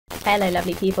Hello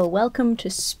lovely people, welcome to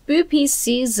Spoopy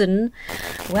season.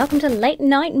 Welcome to Late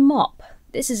Night Mop.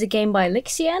 This is a game by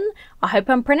Lixian. I hope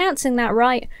I'm pronouncing that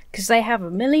right, because they have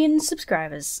 1 million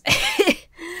subscribers.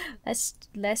 Let's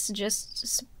just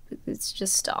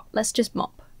start. Let's just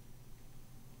mop.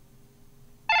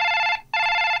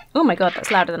 Oh my god,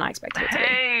 that's louder than I expected it to be.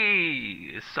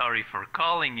 Hey! Sorry for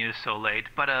calling you so late,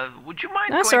 but would you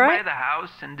mind That's going all right. by the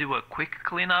house and do a quick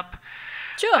cleanup?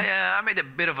 Sure. I made a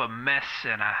bit of a mess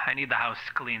and I need the house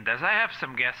cleaned as I have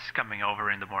some guests coming over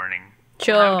in the morning.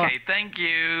 Sure. Okay, thank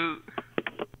you.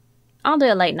 I'll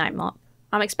do a late night mop.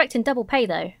 I'm expecting double pay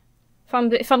though.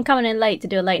 If I'm coming in late to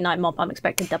do a late night mop, I'm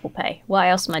expecting double pay. Why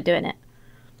else am I doing it?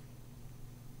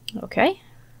 Okay.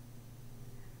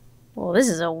 Well, this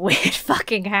is a weird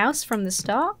fucking house from the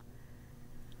start.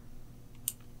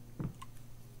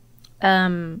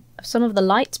 Have some of the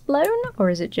lights blown,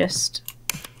 or is it just...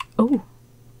 Oh,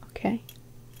 okay.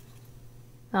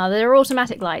 Oh, they're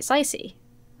automatic lights, I see.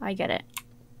 I get it.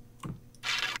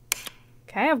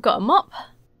 Okay, I've got a mop.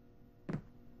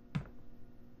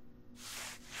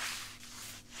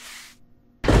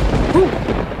 Ooh,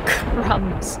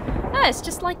 crumbs. No, it's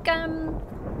just like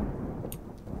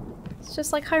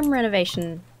home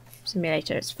renovation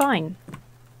simulator. It's fine.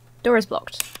 Door is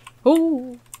blocked.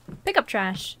 Ooh. Pick up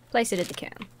trash. Place it in the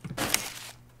can.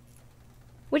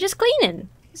 We're just cleaning.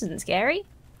 This isn't scary.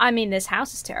 I mean, this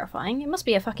house is terrifying. It must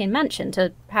be a fucking mansion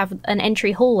to have an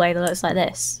entry hallway that looks like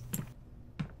this.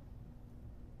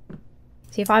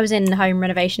 See, if I was in home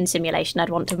renovation simulation, I'd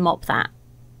want to mop that.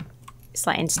 It's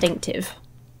like instinctive.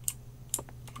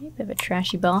 A bit of a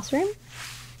trashy bathroom.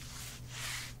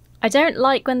 I don't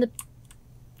like when the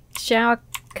shower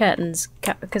curtains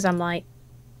cut because I'm like,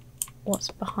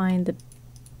 what's behind the...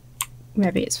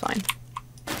 Maybe it's fine.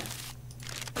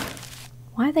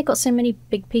 Why have they got so many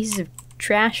big pieces of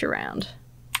trash around?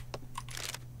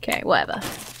 Okay, whatever.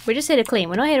 We're just here to clean.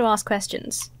 We're not here to ask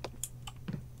questions.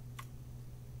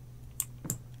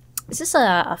 Is this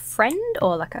a friend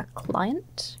or like a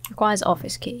client? Requires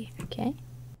office key. Okay.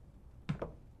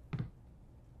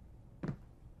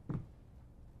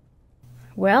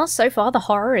 Well, so far the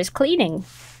horror is cleaning.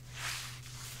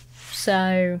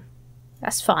 So,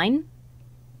 that's fine.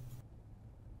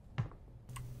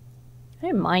 I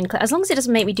don't mind, as long as it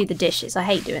doesn't make me do the dishes. I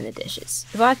hate doing the dishes.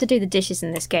 If I have to do the dishes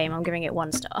in this game, I'm giving it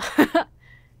 1 star. Is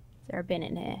there a bin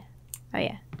in here? Oh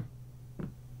yeah.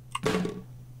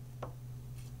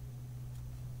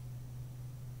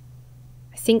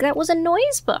 I think that was a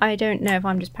noise, but I don't know if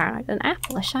I'm just paranoid. An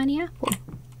apple, a shiny apple.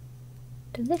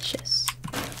 Delicious.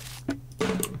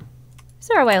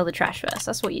 Throw away all the trash first.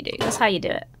 That's what you do. That's how you do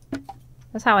it.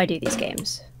 That's how I do these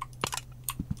games.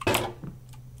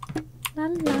 La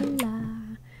la la.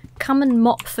 Come and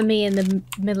mop for me in the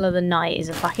middle of the night is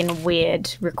a fucking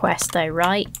weird request though,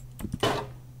 right?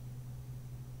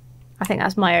 I think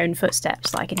that's my own footsteps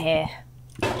that I can hear.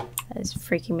 That is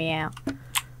freaking me out.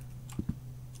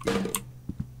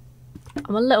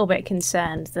 I'm a little bit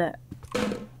concerned that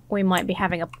we might be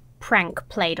having a prank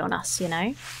played on us, you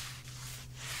know?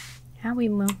 How are we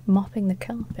mopping the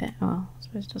carpet? Oh, I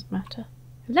suppose it doesn't matter.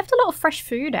 We've left a lot of fresh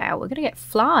food out. We're gonna get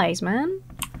flies, man.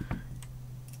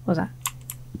 What was that?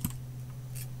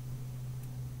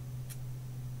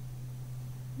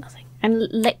 Nothing. And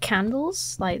lit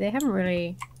candles? Like, they haven't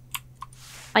really...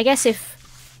 I guess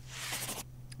if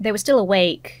they were still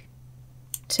awake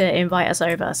to invite us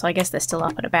over, so I guess they're still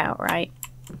up and about, right?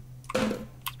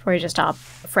 It's probably just our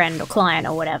friend or client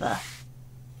or whatever.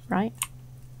 Right?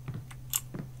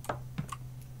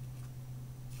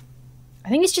 I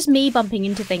think it's just me bumping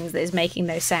into things that is making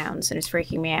those sounds and it's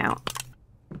freaking me out.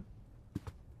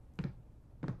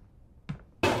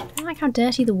 I don't like how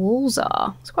dirty the walls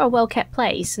are. It's quite a well-kept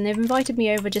place, and they've invited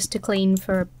me over just to clean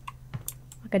for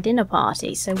like a dinner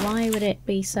party, so why would it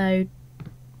be so...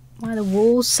 Why are the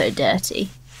walls so dirty?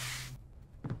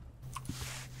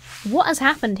 What has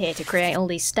happened here to create all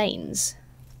these stains?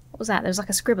 What was that? There was like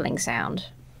a scribbling sound.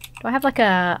 Do I have like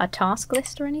a task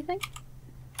list or anything?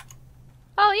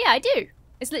 Oh yeah, I do!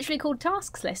 It's literally called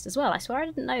tasks list as well. I swear I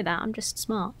didn't know that. I'm just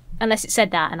smart. Unless it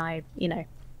said that and I, you know,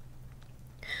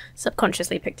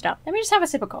 subconsciously picked it up. Let me just have a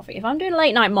sip of coffee. If I'm doing a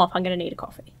late night mop, I'm going to need a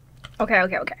coffee. Okay.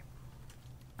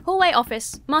 Hallway,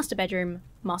 office, master bedroom,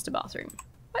 master bathroom.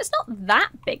 Well, it's not that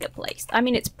big a place. I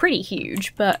mean, it's pretty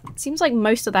huge, but it seems like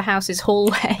most of the house is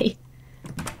hallway.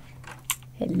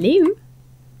 Hello?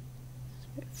 It's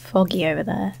a bit foggy over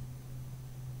there.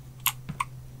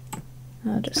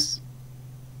 I'll just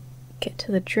get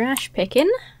to the trash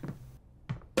picking.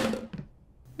 La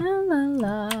la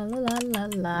la la la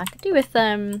la. I could do with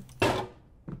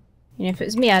You know, if it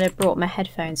was me, I'd have brought my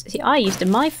headphones. See, I used to,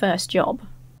 my first job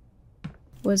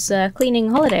was cleaning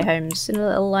holiday homes in a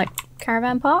little, like,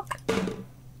 caravan park.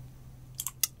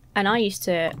 And I used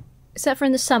to, except for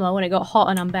in the summer when it got hot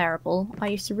and unbearable, I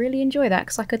used to really enjoy that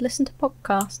because I could listen to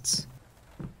podcasts.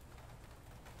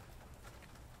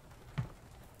 I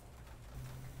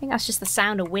think that's just the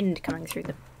sound of wind coming through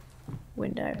the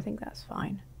window. I think that's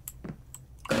fine.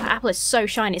 God, that apple is so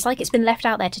shiny. It's like it's been left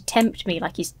out there to tempt me,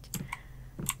 like he's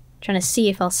trying to see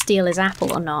if I'll steal his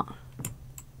apple or not.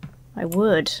 I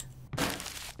would.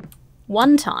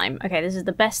 One time, okay, this is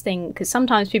the best thing, because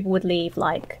sometimes people would leave,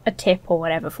 like, a tip or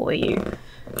whatever for you,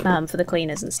 for the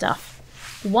cleaners and stuff.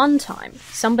 One time,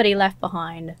 somebody left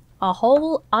behind a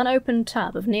whole unopened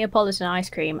tub of Neapolitan ice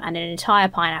cream and an entire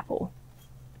pineapple.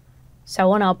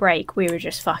 So on our break, we were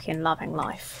just fucking loving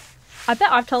life. I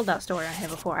bet I've told that story on here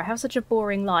before. I have such a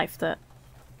boring life that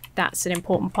that's an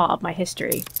important part of my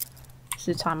history. This is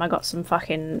the time I got some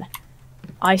fucking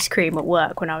ice cream at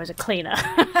work when I was a cleaner.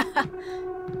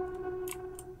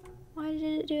 Why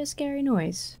did it do a scary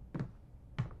noise?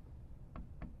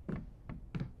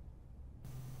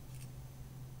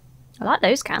 I like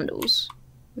those candles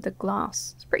with the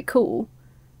glass. It's pretty cool.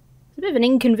 It's a bit of an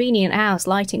inconvenient house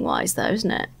lighting-wise though,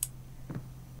 isn't it?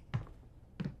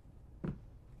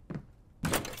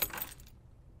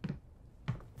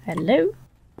 Hello?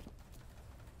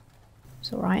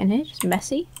 It's alright in here, just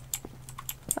messy.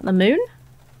 Is that the moon?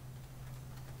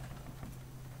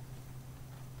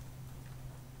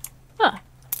 Ah,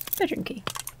 bedroom key.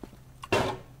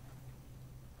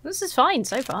 This is fine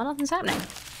so far, nothing's happening.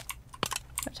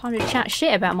 Got time to chat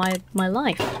shit about my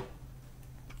life.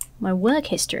 My work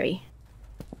history.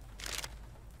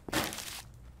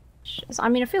 I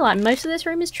mean, I feel like most of this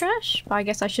room is trash, but I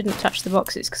guess I shouldn't touch the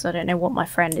boxes because I don't know what my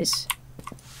friend is,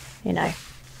 you know,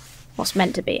 what's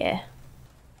meant to be here.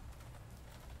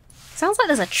 Sounds like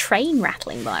there's a train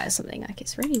rattling by or something, like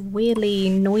it's really weirdly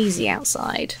noisy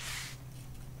outside.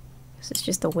 Guess it's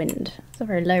just the wind. It's a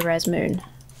very low-res moon.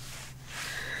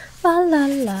 La la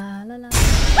la la la.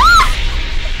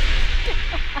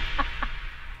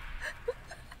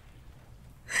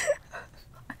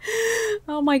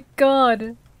 Oh my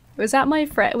god. Was that my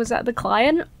friend? Was that the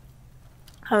client?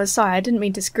 Oh, sorry, I didn't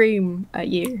mean to scream at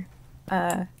you.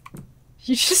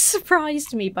 You just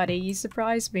surprised me, buddy. You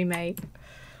surprised me, mate.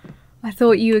 I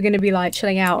thought you were going to be like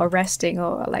chilling out or resting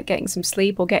or like getting some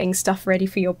sleep or getting stuff ready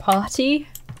for your party.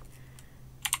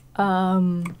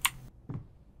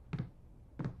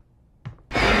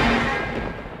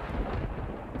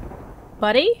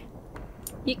 Buddy?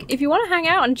 If you want to hang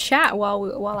out and chat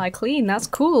while I clean, that's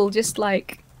cool. Just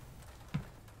like...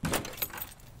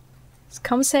 just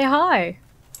come say hi.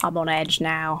 I'm on edge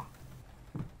now.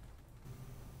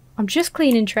 I'm just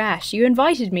cleaning trash. You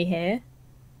invited me here.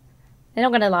 They're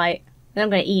not gonna like... they're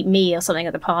not gonna eat me or something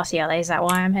at the party, are they? Is that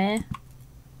why I'm here?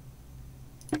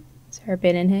 Is there a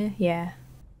bin in here? Yeah.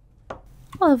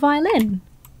 Oh, the violin.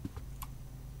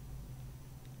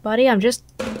 Buddy, I'm just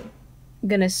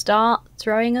gonna start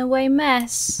throwing away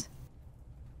mess.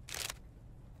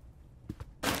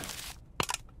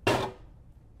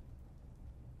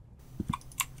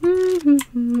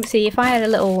 See, if I had a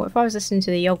little... if I was listening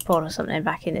to the Yog Pod or something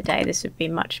back in the day, this would be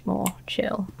much more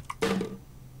chill.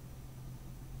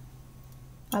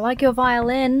 I like your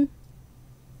violin.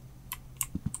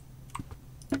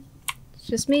 It's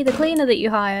just me, the cleaner that you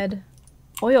hired.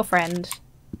 Or your friend.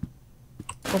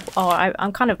 Or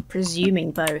I'm kind of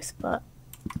presuming both, but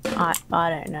I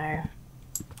don't know.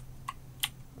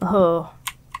 Oh.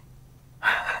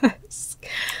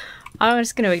 I'm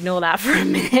just going to ignore that for a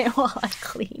minute while I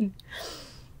clean.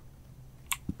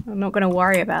 I'm not going to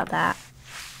worry about that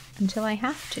until I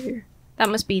have to. That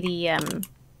must be the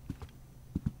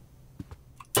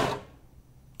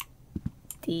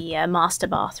master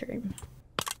bathroom.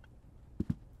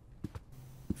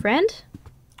 Friend?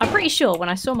 I'm pretty sure when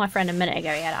I saw my friend a minute ago,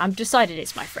 I've decided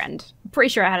it's my friend. I'm pretty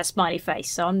sure I had a smiley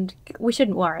face, so we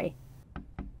shouldn't worry.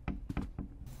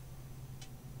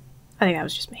 I think that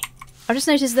was just me. I've just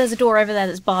noticed there's a door over there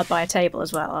that's barred by a table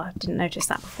as well. I didn't notice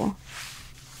that before.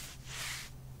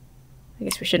 I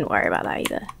guess we shouldn't worry about that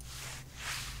either.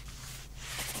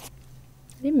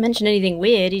 He didn't mention anything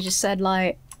weird, he just said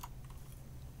like...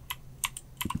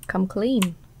 come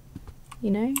clean.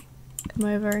 You know? Come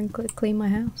over and clean my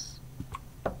house.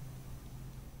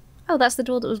 Oh, that's the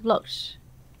door that was blocked.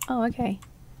 Oh, okay.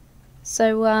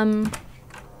 So,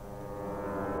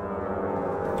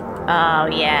 oh,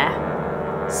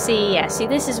 yeah. See, yeah, see,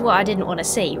 this is what I didn't want to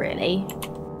see, really.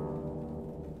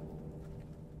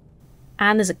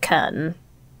 And there's a curtain.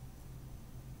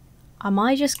 Am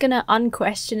I just gonna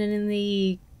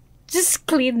unquestioningly just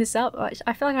clean this up?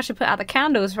 I feel like I should put out the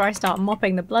candles before I start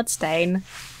mopping the bloodstain.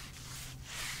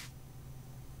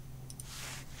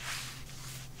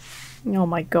 Oh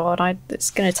my god, it's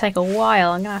gonna take a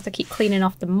while. I'm gonna have to keep cleaning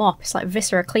off the mop. It's like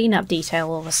Viscera cleanup detail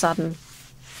all of a sudden.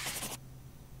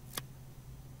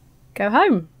 Go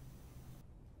home.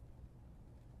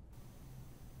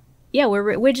 Yeah,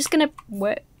 we're just gonna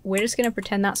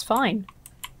pretend that's fine.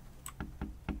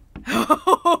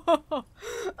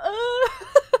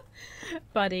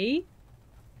 Buddy,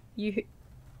 you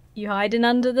hiding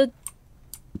under the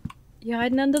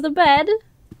bed?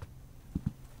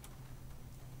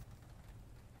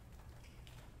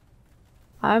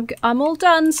 I'm all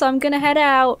done, so I'm gonna head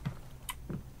out.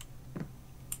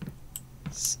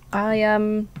 See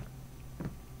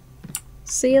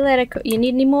you later. You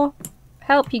need any more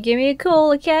help? You give me a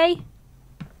call, okay?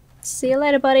 See you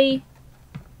later, buddy.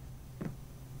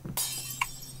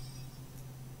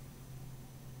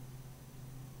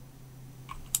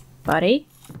 Buddy?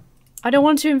 I don't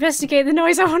want to investigate the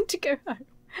noise, I want to go home.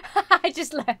 I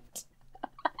just left.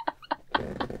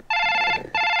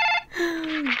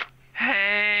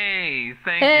 Hey,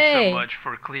 thank you so much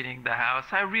for cleaning the house.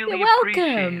 I really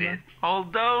appreciate it.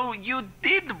 Although you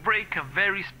did break a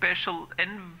very special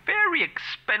and very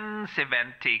expensive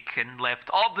antique and left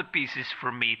all the pieces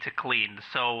for me to clean,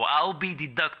 so I'll be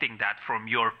deducting that from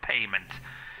your payment.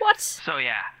 What? So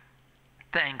yeah,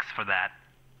 thanks for that.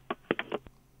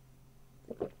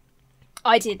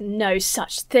 I did no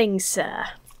such thing, sir.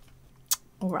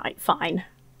 Alright, fine.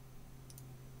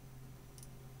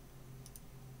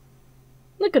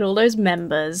 Look at all those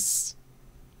members.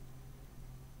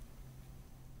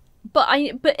 But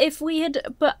if we had,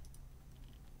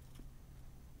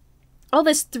 oh,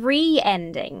 there's 3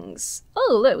 endings.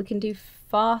 Oh, look, we can do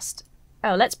fast.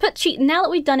 Oh, let's put now that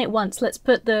we've done it once, let's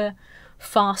put the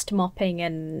fast mopping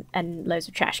and loads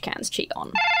of trash cans cheat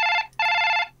on.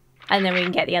 And then we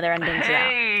can get the other endings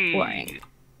without worrying.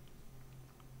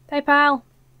 Hey, pal.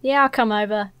 Yeah, I'll come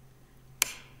over.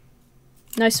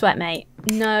 No sweat, mate.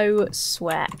 No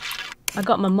sweat. I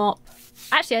got my mop.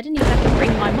 Actually, I didn't even have to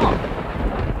bring my mop.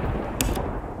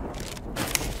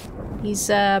 He's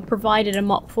provided a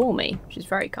mop for me, which is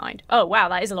very kind. Oh, wow,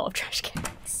 that is a lot of trash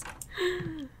cans.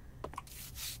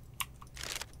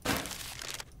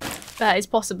 That is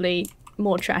possibly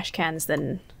more trash cans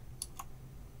than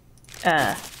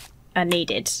are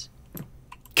needed.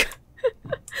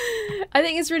 I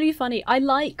think it's really funny. I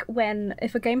like when,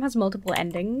 if a game has multiple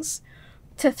endings,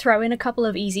 to throw in a couple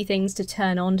of easy things to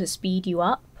turn on to speed you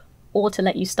up, or to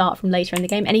let you start from later in the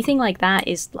game. Anything like that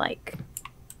is like...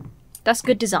 that's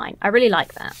good design. I really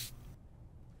like that.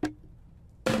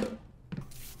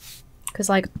 Because,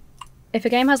 like, if a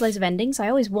game has loads of endings, I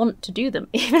always want to do them,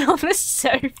 even on the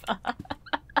sofa.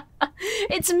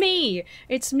 It's me!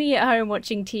 It's me at home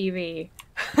watching TV.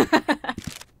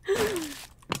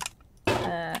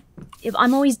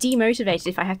 I'm always demotivated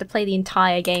if I have to play the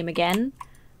entire game again.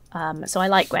 So I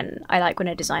like when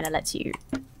a designer lets you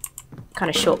kind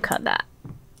of shortcut that.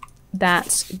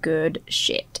 That's good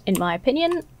shit, in my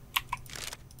opinion.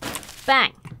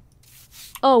 Bang!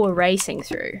 Oh, we're racing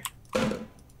through.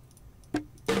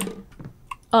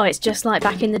 Oh, it's just like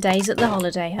back in the days at the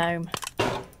holiday home.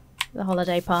 The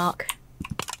holiday park.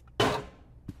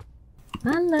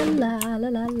 La la la la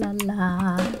la la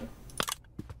la.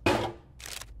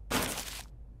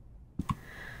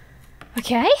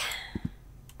 Okay.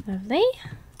 Lovely.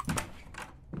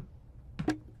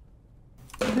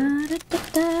 Da, da,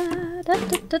 da, da,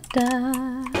 da, da,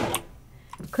 da.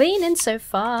 Cleaning so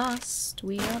fast.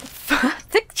 We are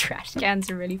the trash cans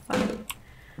are really funny.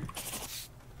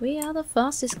 We are the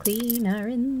fastest cleaner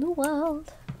in the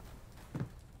world.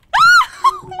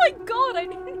 Oh my god, I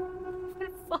didn't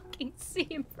even fucking see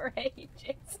him for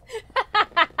ages.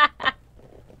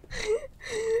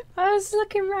 I was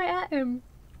looking right at him.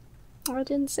 I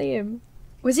didn't see him.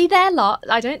 Was he there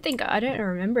I don't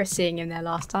remember seeing him there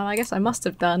last time. I guess I must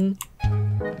have done.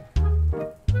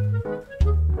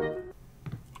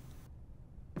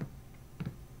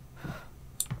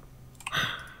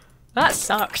 That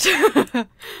sucked.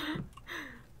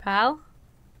 Pal?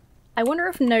 I wonder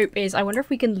if nope is... I wonder if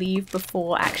we can leave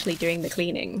before actually doing the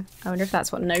cleaning. I wonder if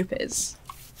that's what nope is.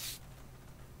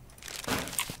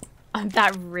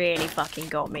 That really fucking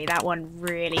got me. That one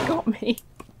really got me.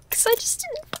 Because I just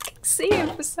didn't fucking see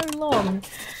him for so long.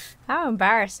 How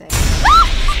embarrassing.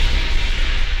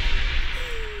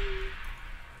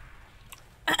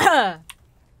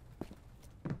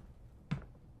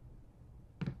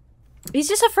 He's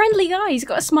just a friendly guy. He's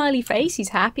got a smiley face. He's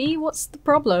happy. What's the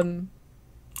problem?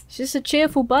 He's just a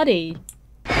cheerful buddy.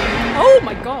 Oh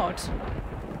my god.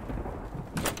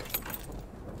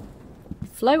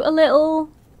 Float a little.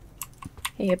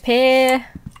 He appear.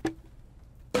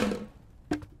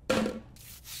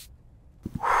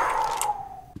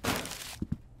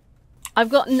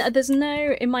 there's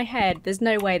no, in my head, there's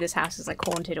no way this house is like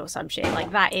haunted or some shit.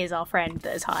 Like, that is our friend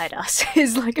that has hired us.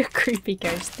 It's like a creepy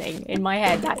ghost thing. In my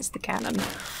head, that is the canon.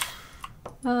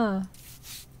 Ah.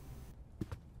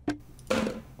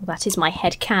 Well, that is my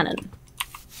head canon,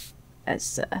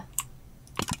 as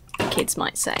kids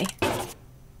might say.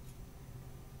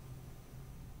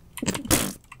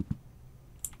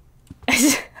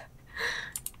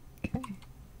 Okay.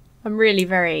 I'm really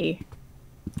very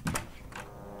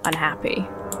unhappy.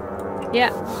 Yeah.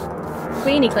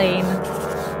 Cleany clean.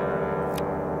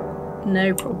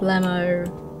 No problemo.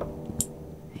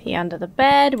 He under the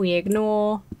bed, we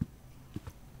ignore.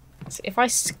 So if I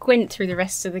squint through the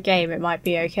rest of the game, it might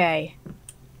be okay.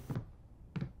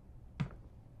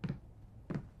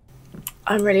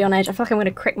 I'm really on edge. I feel like I'm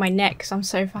gonna crick my neck because I'm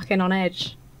so fucking on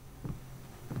edge.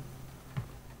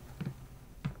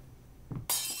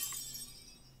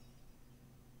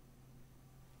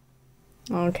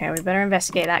 Okay, we better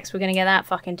investigate that because we're gonna get that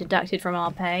fucking deducted from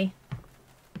our pay.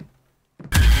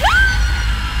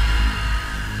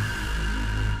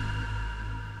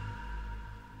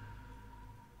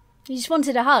 You just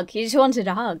wanted a hug. You just wanted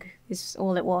a hug, is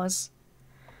all it was.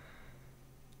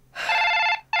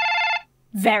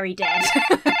 Very dead.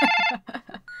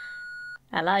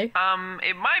 Hello?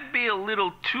 It might be a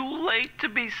little too late to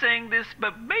be saying this,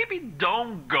 but maybe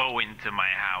don't go into my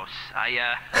house.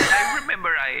 I remember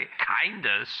I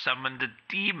kinda summoned a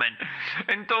demon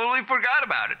and totally forgot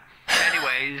about it.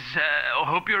 Anyways,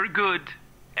 hope you're good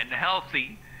and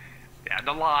healthy and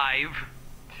alive.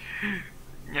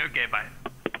 Okay, bye.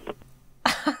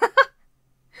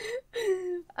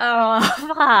 Oh,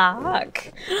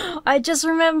 fuck. I just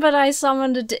remembered I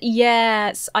summoned a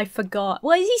yes, I forgot.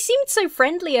 Well, he seemed so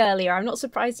friendly earlier. I'm not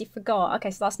surprised he forgot.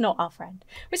 Okay, so that's not our friend.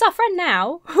 It's our friend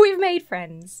now. We've made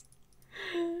friends.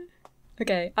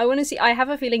 Okay, I want to see. I have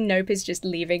a feeling Nope is just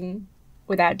leaving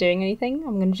without doing anything.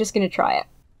 I'm just gonna try it.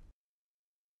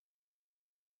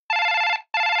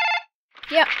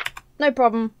 Yep, no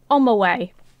problem. On my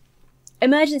way.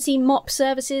 Emergency mop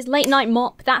services, late night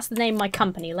mop. That's the name of my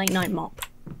company, late night mop.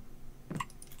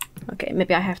 Okay,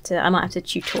 maybe I might have to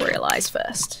tutorialize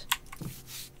first.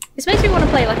 This makes me want to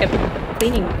play like a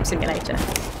cleaning simulator,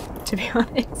 to be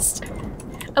honest.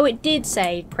 Oh, it did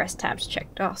say press tab to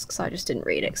check tasks, I just didn't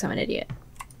read it because I'm an idiot.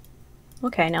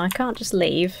 Okay, now I can't just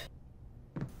leave.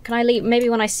 Can I leave? Maybe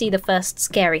when I see the first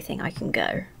scary thing I can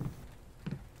go.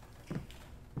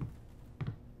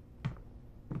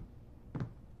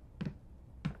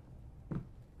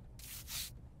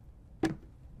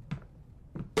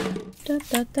 I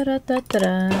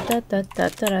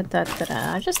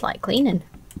just like cleaning.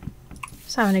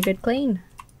 Just having a good clean.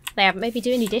 They haven't made me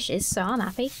do any dishes, so I'm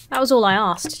happy. That was all I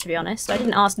asked, to be honest. I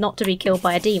didn't ask not to be killed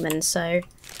by a demon, so...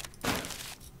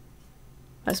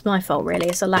 That's my fault, really.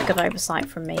 It's a lack of oversight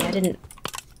from me. I didn't...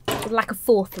 A lack of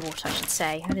forethought, I should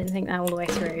say. I didn't think that all the way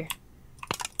through.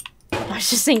 I was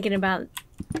just thinking about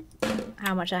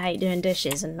how much I hate doing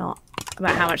dishes and not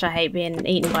about how much I hate being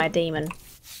eaten by a demon.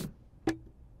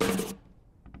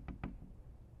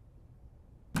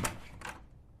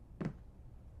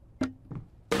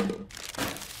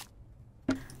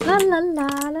 La la la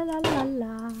la la la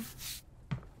la.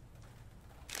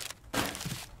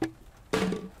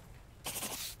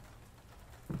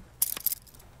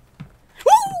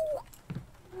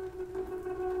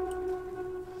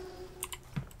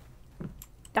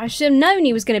 I should have known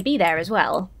he was going to be there as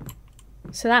well.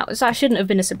 So that shouldn't have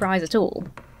been a surprise at all.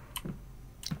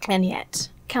 And yet,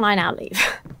 can I now leave?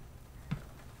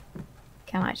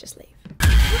 Can I just leave?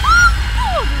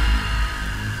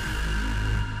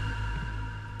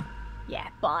 Yeah,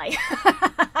 bye.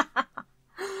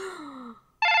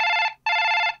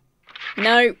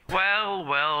 No. Well,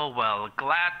 well, well.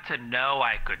 Glad to know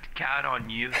I could count on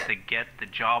you to get the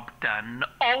job done.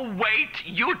 Oh, wait,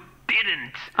 you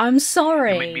didn't. I'm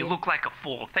sorry. You made me look like a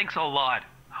fool. Thanks a lot.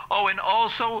 Oh, and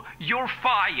also, you're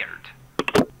fired.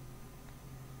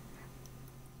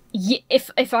 Yeah,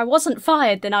 if I wasn't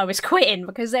fired, then I was quitting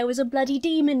because there was a bloody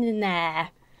demon in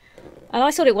there. And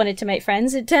I thought it wanted to make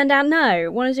friends. It turned out no.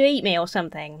 It wanted to eat me or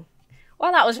something.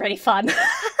 Well, that was really fun. I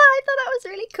thought that was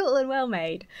really cool and well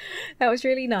made. That was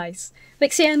really nice.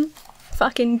 Lixian,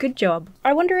 fucking good job.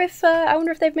 I wonder if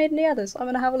they've made any others. I'm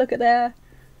gonna have a look at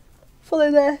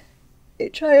follow their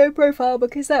itch.io profile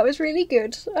because that was really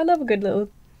good. I love a good little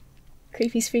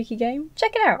creepy spooky game.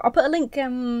 Check it out. I'll put a link.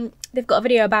 They've got a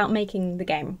video about making the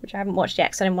game, which I haven't watched yet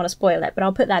because I didn't want to spoil it, but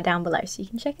I'll put that down below so you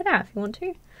can check it out if you want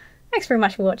to. Thanks very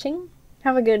much for watching.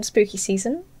 Have a good spooky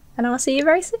season, and I'll see you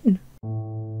very soon.